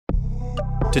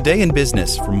Today in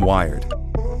Business from Wired.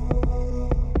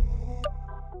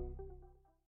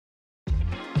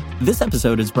 This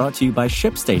episode is brought to you by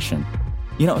ShipStation.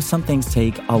 You know, some things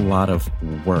take a lot of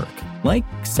work, like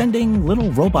sending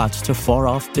little robots to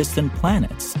far-off distant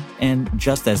planets. And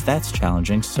just as that's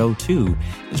challenging, so too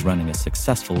is running a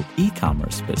successful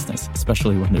e-commerce business,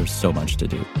 especially when there's so much to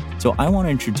do. So I want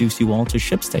to introduce you all to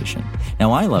ShipStation.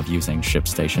 Now, I love using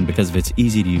ShipStation because of its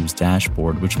easy-to-use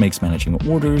dashboard, which makes managing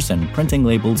orders and printing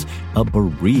labels a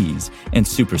breeze and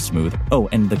super smooth. Oh,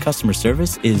 and the customer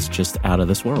service is just out of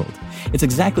this world. It's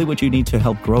exactly what you need to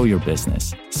help grow your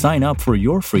business. Sign up for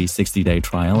your free 60-day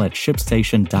trial at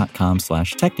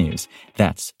shipstation.com/technews.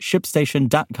 That's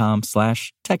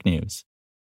shipstation.com/technews.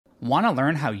 Want to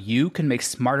learn how you can make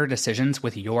smarter decisions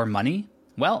with your money?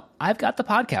 Well, I've got the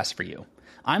podcast for you.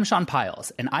 I'm Sean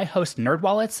Piles, and I host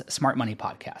NerdWallet's Smart Money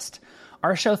Podcast.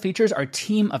 Our show features our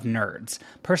team of nerds,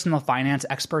 personal finance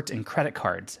experts in credit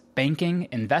cards, banking,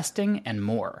 investing, and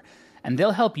more. And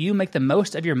they'll help you make the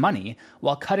most of your money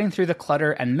while cutting through the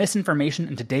clutter and misinformation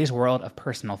in today's world of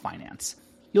personal finance.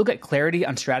 You'll get clarity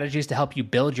on strategies to help you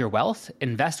build your wealth,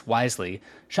 invest wisely,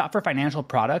 shop for financial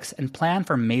products, and plan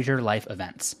for major life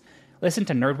events. Listen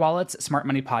to NerdWallet's Smart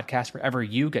Money Podcast wherever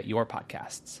you get your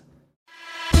podcasts.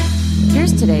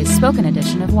 Here's today's spoken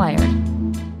edition of Wired.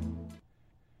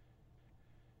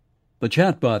 The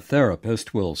Chatbot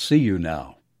Therapist Will See You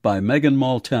Now by Megan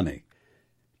Malteni.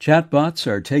 Chatbots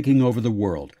are taking over the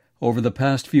world. Over the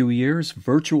past few years,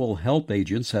 virtual help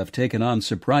agents have taken on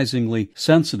surprisingly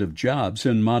sensitive jobs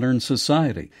in modern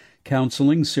society,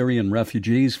 counseling Syrian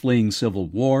refugees fleeing civil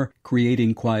war,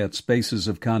 creating quiet spaces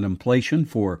of contemplation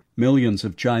for millions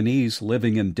of Chinese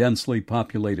living in densely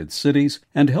populated cities,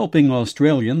 and helping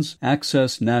Australians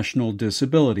access national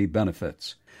disability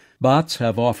benefits. Bots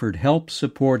have offered help,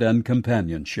 support, and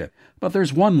companionship, but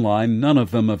there's one line none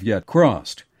of them have yet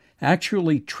crossed: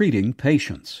 actually treating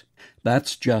patients.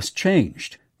 That's just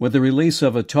changed with the release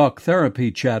of a talk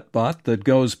therapy chatbot that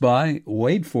goes by,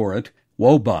 wait for it,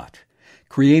 WoeBot.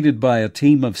 Created by a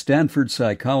team of Stanford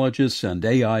psychologists and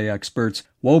AI experts,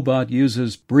 WoeBot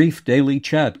uses brief daily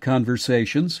chat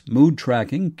conversations, mood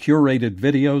tracking, curated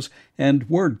videos, and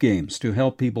word games to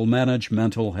help people manage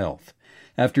mental health.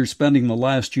 After spending the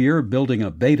last year building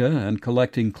a beta and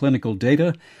collecting clinical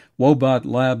data, WoeBot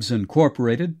Labs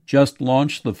Incorporated just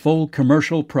launched the full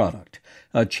commercial product,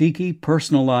 a cheeky,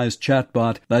 personalized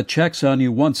chatbot that checks on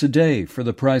you once a day for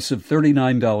the price of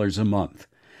 $39 a month.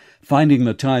 Finding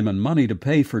the time and money to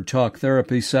pay for talk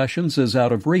therapy sessions is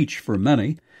out of reach for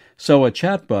many, so a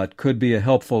chatbot could be a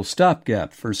helpful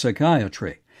stopgap for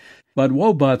psychiatry. But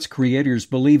WoeBot's creators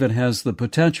believe it has the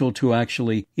potential to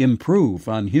actually improve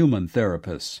on human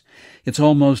therapists. It's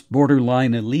almost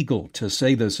borderline illegal to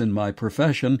say this in my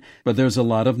profession, but there's a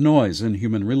lot of noise in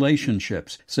human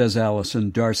relationships, says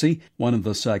Allison Darcy, one of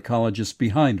the psychologists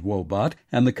behind WoeBot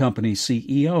and the company's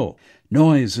CEO.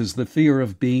 Noise is the fear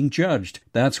of being judged.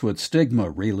 That's what stigma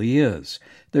really is.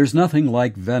 There's nothing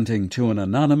like venting to an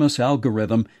anonymous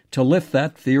algorithm to lift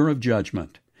that fear of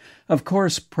judgment. Of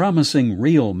course, promising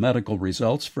real medical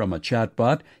results from a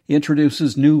chatbot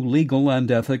introduces new legal and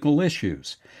ethical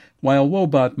issues. While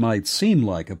WoeBot might seem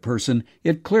like a person,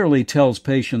 it clearly tells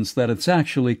patients that it's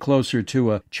actually closer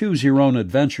to a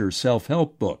choose-your-own-adventure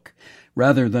self-help book.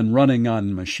 Rather than running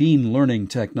on machine learning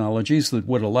technologies that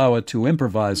would allow it to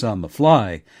improvise on the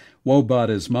fly, WoeBot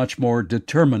is much more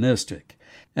deterministic.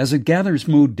 As it gathers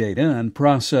mood data and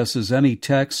processes any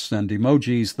texts and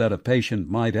emojis that a patient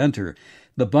might enter,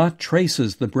 the bot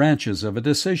traces the branches of a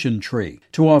decision tree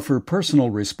to offer personal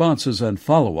responses and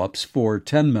follow-ups for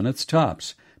 10 minutes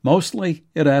tops. Mostly,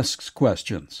 it asks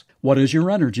questions. What is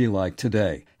your energy like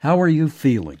today? How are you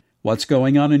feeling? What's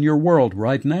going on in your world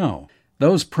right now?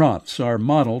 Those prompts are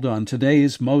modeled on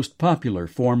today's most popular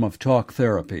form of talk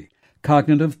therapy,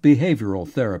 cognitive behavioral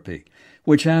therapy,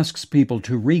 which asks people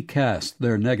to recast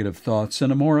their negative thoughts in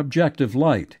a more objective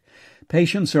light.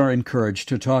 Patients are encouraged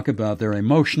to talk about their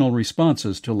emotional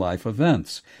responses to life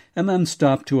events, and then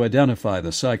stop to identify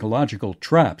the psychological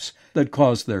traps that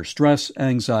cause their stress,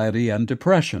 anxiety, and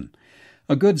depression.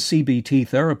 A good CBT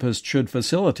therapist should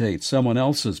facilitate someone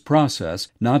else's process,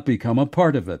 not become a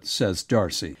part of it, says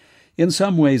Darcy. In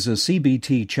some ways, a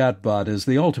CBT chatbot is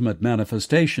the ultimate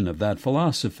manifestation of that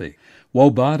philosophy.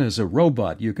 WoeBot is a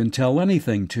robot you can tell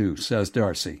anything to, says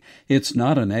Darcy. It's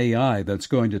not an AI that's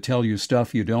going to tell you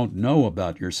stuff you don't know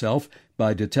about yourself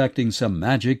by detecting some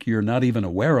magic you're not even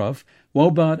aware of.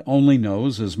 WoeBot only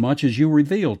knows as much as you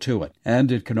reveal to it, and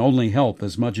it can only help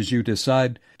as much as you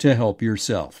decide to help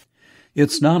yourself.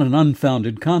 It's not an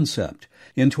unfounded concept.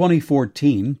 In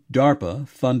 2014, DARPA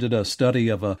funded a study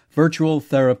of a virtual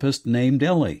therapist named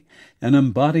Ellie, an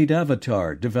embodied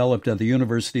avatar developed at the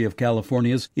University of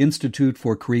California's Institute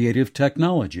for Creative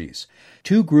Technologies.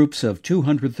 Two groups of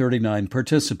 239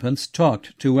 participants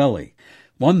talked to Ellie.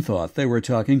 One thought they were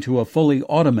talking to a fully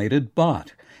automated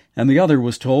bot, and the other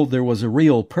was told there was a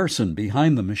real person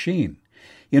behind the machine.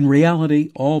 In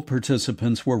reality, all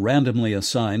participants were randomly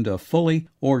assigned a fully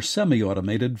or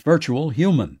semi-automated virtual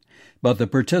human. But the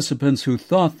participants who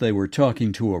thought they were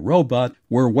talking to a robot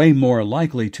were way more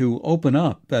likely to open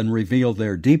up and reveal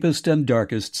their deepest and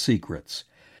darkest secrets.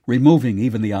 Removing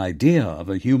even the idea of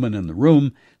a human in the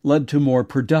room led to more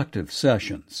productive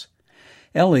sessions.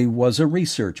 Ellie was a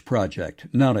research project,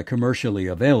 not a commercially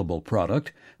available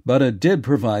product, but it did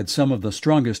provide some of the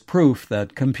strongest proof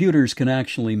that computers can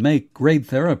actually make great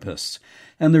therapists,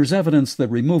 and there's evidence that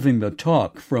removing the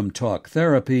talk from talk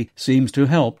therapy seems to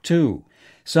help too.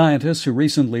 Scientists who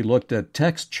recently looked at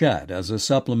text chat as a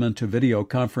supplement to video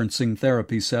conferencing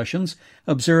therapy sessions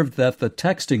observed that the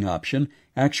texting option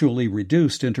actually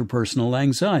reduced interpersonal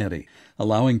anxiety,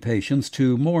 allowing patients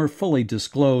to more fully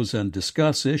disclose and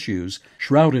discuss issues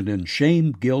shrouded in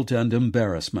shame, guilt, and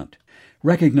embarrassment.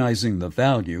 Recognizing the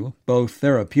value, both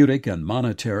therapeutic and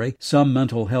monetary, some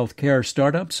mental health care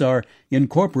startups are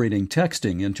incorporating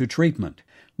texting into treatment.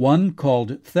 One,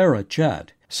 called TheraChat,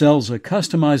 sells a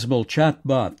customizable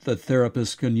chatbot that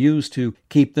therapists can use to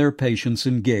keep their patients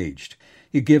engaged.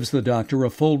 It gives the doctor a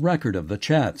full record of the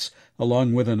chats,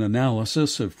 along with an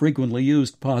analysis of frequently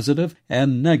used positive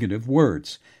and negative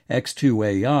words.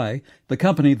 X2AI, the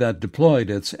company that deployed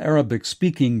its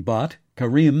Arabic-speaking bot,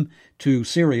 Karim, to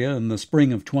Syria in the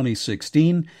spring of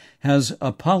 2016, has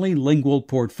a polylingual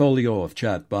portfolio of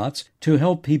chatbots to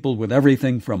help people with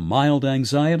everything from mild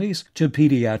anxieties to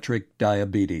pediatric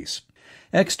diabetes.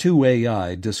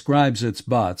 X2AI describes its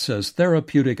bots as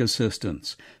therapeutic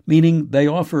assistants, meaning they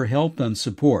offer help and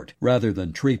support rather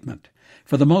than treatment.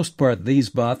 For the most part, these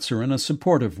bots are in a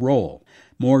supportive role,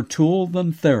 more tool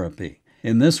than therapy.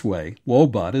 In this way,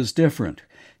 WoeBot is different.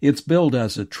 It's billed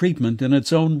as a treatment in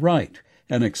its own right,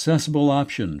 an accessible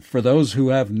option for those who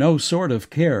have no sort of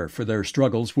care for their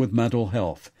struggles with mental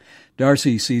health.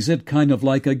 Darcy sees it kind of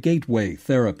like a gateway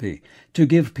therapy, to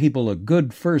give people a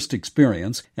good first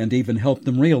experience and even help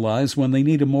them realize when they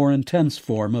need a more intense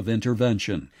form of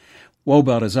intervention.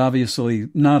 WoeBot is obviously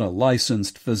not a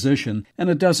licensed physician, and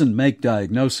it doesn't make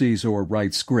diagnoses or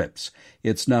write scripts.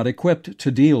 It's not equipped to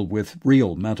deal with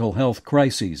real mental health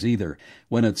crises either.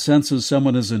 When it senses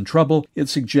someone is in trouble, it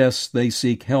suggests they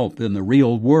seek help in the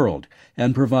real world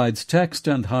and provides text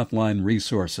and hotline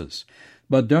resources.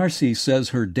 But Darcy says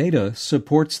her data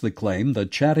supports the claim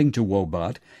that chatting to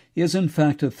WoeBot is in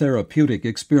fact a therapeutic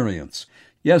experience.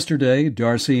 Yesterday,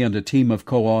 Darcy and a team of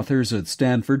co-authors at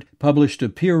Stanford published a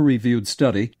peer-reviewed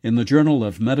study in the Journal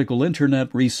of Medical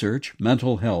Internet Research,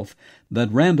 Mental Health, that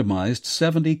randomized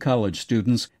 70 college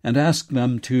students and asked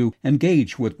them to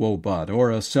engage with WoeBot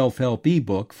or a self-help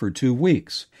e-book for 2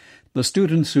 weeks. The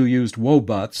students who used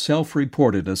WoeBot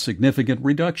self-reported a significant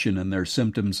reduction in their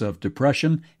symptoms of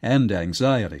depression and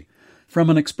anxiety. From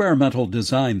an experimental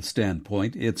design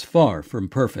standpoint, it's far from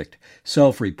perfect.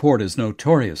 Self-report is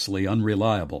notoriously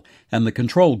unreliable, and the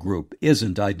control group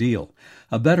isn't ideal.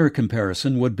 A better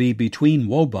comparison would be between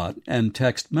WoeBot and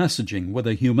text messaging with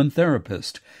a human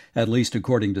therapist, at least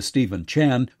according to Stephen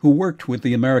Chan, who worked with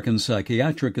the American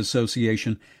Psychiatric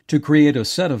Association to create a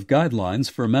set of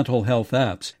guidelines for mental health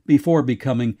apps before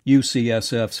becoming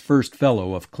UCSF's first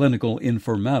fellow of clinical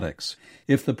informatics.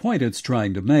 If the point it's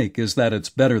trying to make is that it's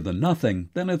better than nothing,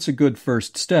 then it's a good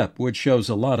first step, which shows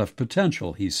a lot of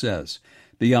potential, he says.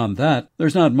 Beyond that,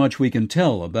 there's not much we can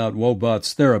tell about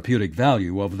WoeBot's therapeutic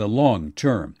value over the long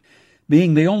term.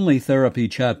 Being the only therapy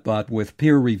chatbot with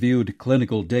peer-reviewed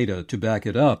clinical data to back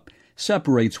it up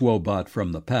separates WoeBot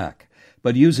from the pack.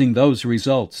 But using those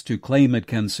results to claim it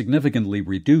can significantly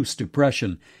reduce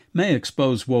depression may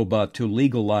expose WoeBot to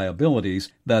legal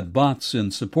liabilities that bots in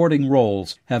supporting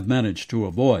roles have managed to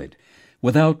avoid.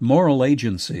 Without moral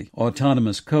agency,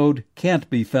 autonomous code can't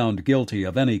be found guilty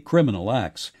of any criminal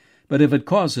acts. But if it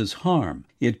causes harm,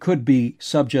 it could be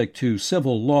subject to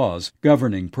civil laws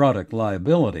governing product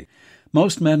liability.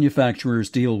 Most manufacturers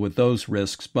deal with those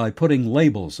risks by putting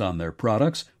labels on their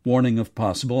products, warning of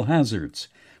possible hazards.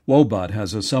 WoeBot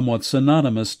has a somewhat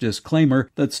synonymous disclaimer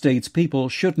that states people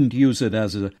shouldn't use it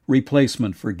as a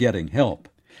replacement for getting help.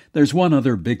 There's one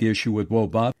other big issue with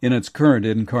WoeBot in its current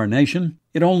incarnation.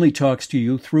 It only talks to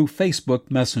you through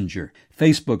Facebook Messenger.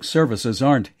 Facebook services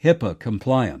aren't HIPAA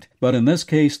compliant, but in this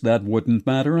case that wouldn't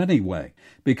matter anyway,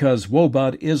 because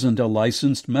WoeBot isn't a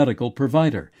licensed medical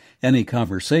provider. Any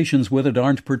conversations with it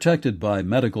aren't protected by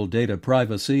medical data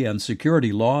privacy and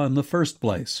security law in the first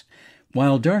place.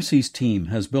 While Darcy's team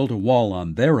has built a wall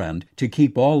on their end to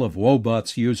keep all of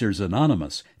WoeBot's users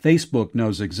anonymous, Facebook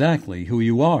knows exactly who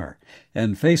you are.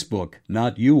 And Facebook,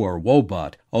 not you or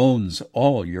WoeBot, owns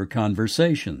all your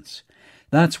conversations.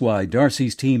 That's why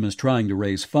Darcy's team is trying to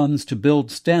raise funds to build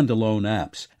standalone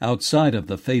apps outside of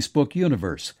the Facebook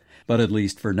universe. But at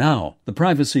least for now, the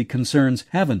privacy concerns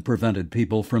haven't prevented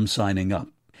people from signing up.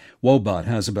 WoeBot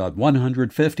has about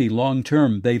 150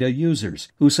 long-term beta users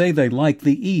who say they like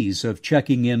the ease of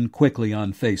checking in quickly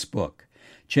on Facebook.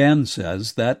 Chan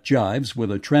says that jives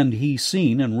with a trend he's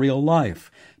seen in real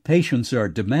life. Patients are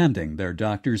demanding their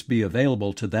doctors be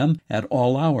available to them at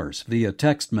all hours via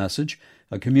text message,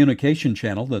 a communication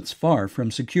channel that's far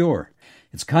from secure.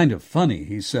 It's kind of funny,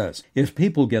 he says. If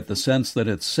people get the sense that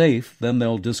it's safe, then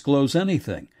they'll disclose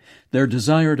anything. Their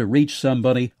desire to reach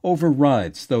somebody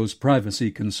overrides those privacy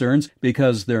concerns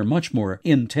because they're much more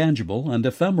intangible and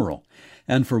ephemeral.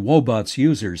 And for WoeBot's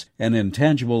users, an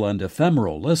intangible and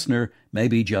ephemeral listener may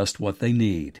be just what they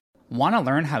need. Want to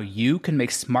learn how you can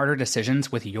make smarter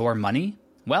decisions with your money?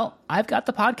 Well, I've got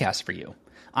the podcast for you.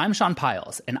 I'm Sean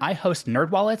Piles, and I host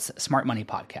NerdWallet's Smart Money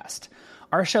Podcast.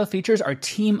 Our show features our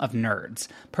team of nerds,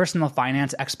 personal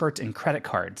finance experts in credit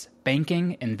cards,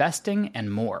 banking, investing,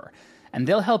 and more. And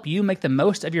they'll help you make the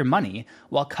most of your money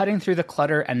while cutting through the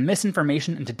clutter and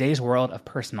misinformation in today's world of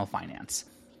personal finance.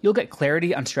 You'll get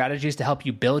clarity on strategies to help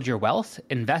you build your wealth,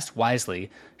 invest wisely,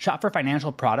 shop for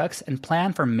financial products, and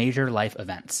plan for major life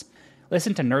events.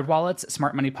 Listen to NerdWallet's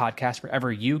Smart Money Podcast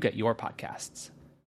wherever you get your podcasts.